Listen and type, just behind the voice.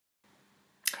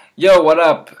Yo, what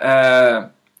up?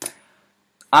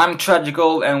 I'm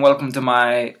Tragical and welcome to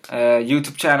my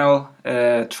YouTube channel,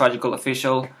 Tragical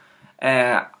Official.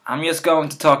 I'm just going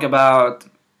to talk about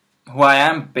who I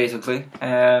am, basically.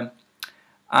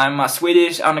 I'm a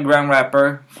Swedish underground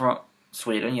rapper from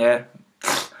Sweden, yeah.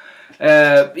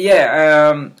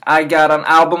 I got an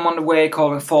album on the way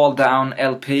called Fall Down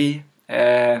LP.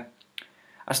 I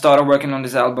started working on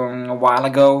this album a while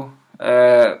ago.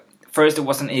 First it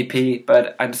was an EP,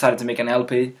 but I decided to make an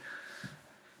LP.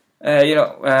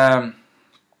 I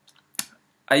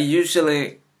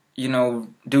usually,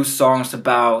 do songs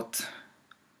about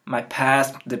my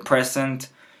past, the present,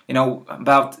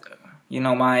 about,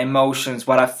 my emotions,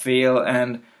 what I feel,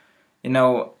 and,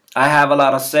 I have a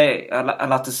lot to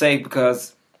say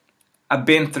because I've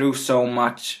been through so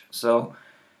much. So,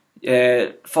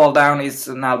 Fall Down is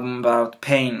an album about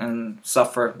pain and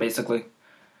suffer, basically.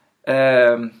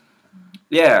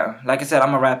 Yeah, like I said,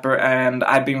 I'm a rapper, and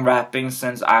I've been rapping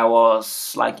since I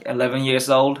was like 11 years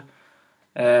old.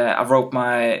 I wrote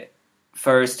my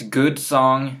first good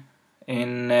song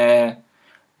in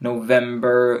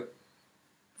November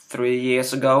 3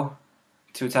 years ago,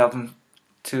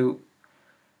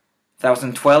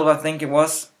 2012, I think it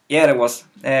was. Yeah, it was.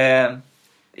 The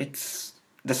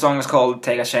song is called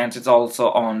Take a Chance. It's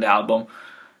also on the album.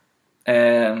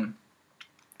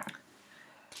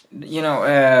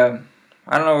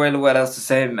 I don't know really what else to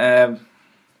say.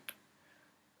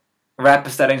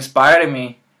 Rappers that inspired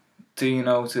me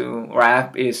to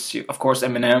rap is, of course,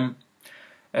 Eminem,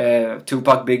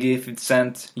 Tupac, Biggie, 50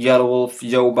 Cent, Yellow Wolf,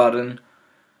 Joe Budden,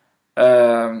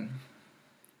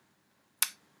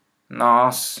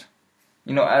 Nas.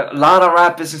 A lot of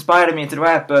rappers inspired me to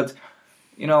rap, but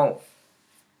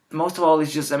most of all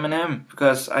it's just Eminem,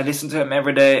 because I listen to him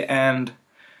every day, and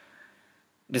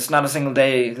there's not a single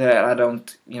day that I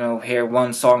don't, hear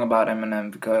one song about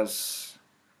Eminem, because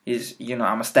he's,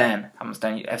 I'm a stan.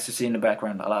 As you see in the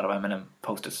background, a lot of Eminem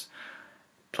posters.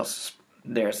 Plus,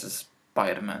 there's a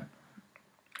Spider-Man.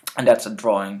 And that's a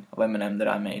drawing of Eminem that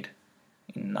I made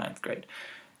in 9th grade.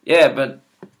 Yeah, but,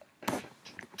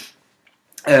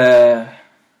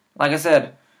 like I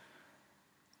said,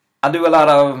 I do a lot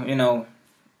of,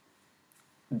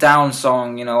 down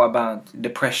song, about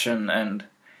depression, and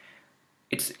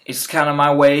it's kind of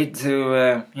my way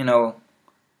to,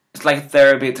 it's like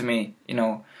therapy to me,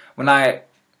 when I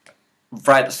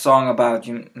write a song about,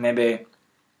 maybe,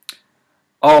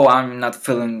 oh, I'm not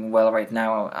feeling well right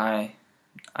now,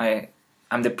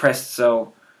 I'm depressed,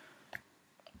 so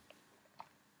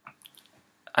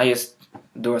I just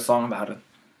do a song about it.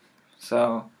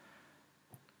 So,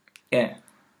 yeah.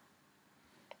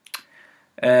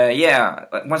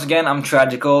 Once again, I'm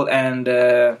Tragical, and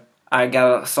I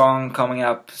got a song coming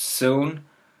up soon.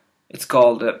 It's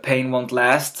called Pain Won't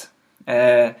Last.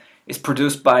 It's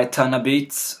produced by Tana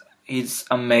Beats. He's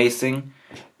amazing.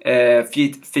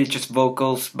 Features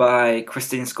vocals by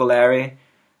Christine Scolari.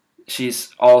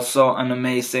 She's also an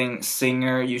amazing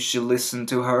singer. You should listen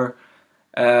to her.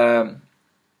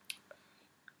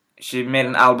 She made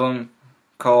an album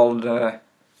called I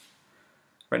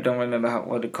don't remember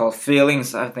what it called.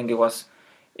 Feelings, I think it was.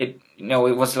 It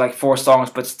was like 4 songs,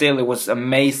 but still it was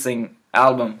amazing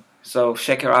album. So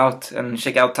check her out, and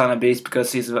check out Tana Beats,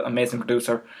 because he's an amazing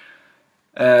producer.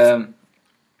 The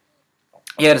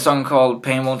song called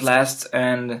Pain Won't Last,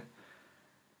 and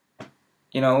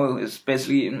it's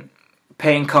basically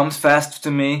pain comes fast to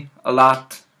me a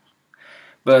lot,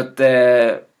 but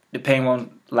the pain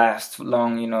won't last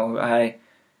long. I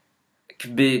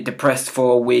could be depressed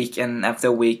for a week, and after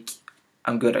a week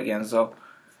I'm good again. So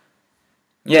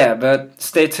yeah, but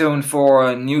stay tuned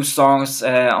for new songs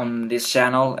on this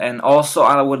channel. And also,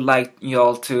 I would like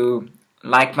y'all to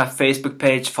like my Facebook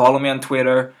page, follow me on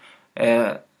Twitter,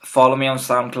 follow me on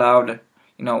SoundCloud.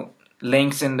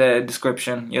 Links in the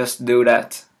description. Just do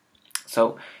that.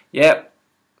 So yeah,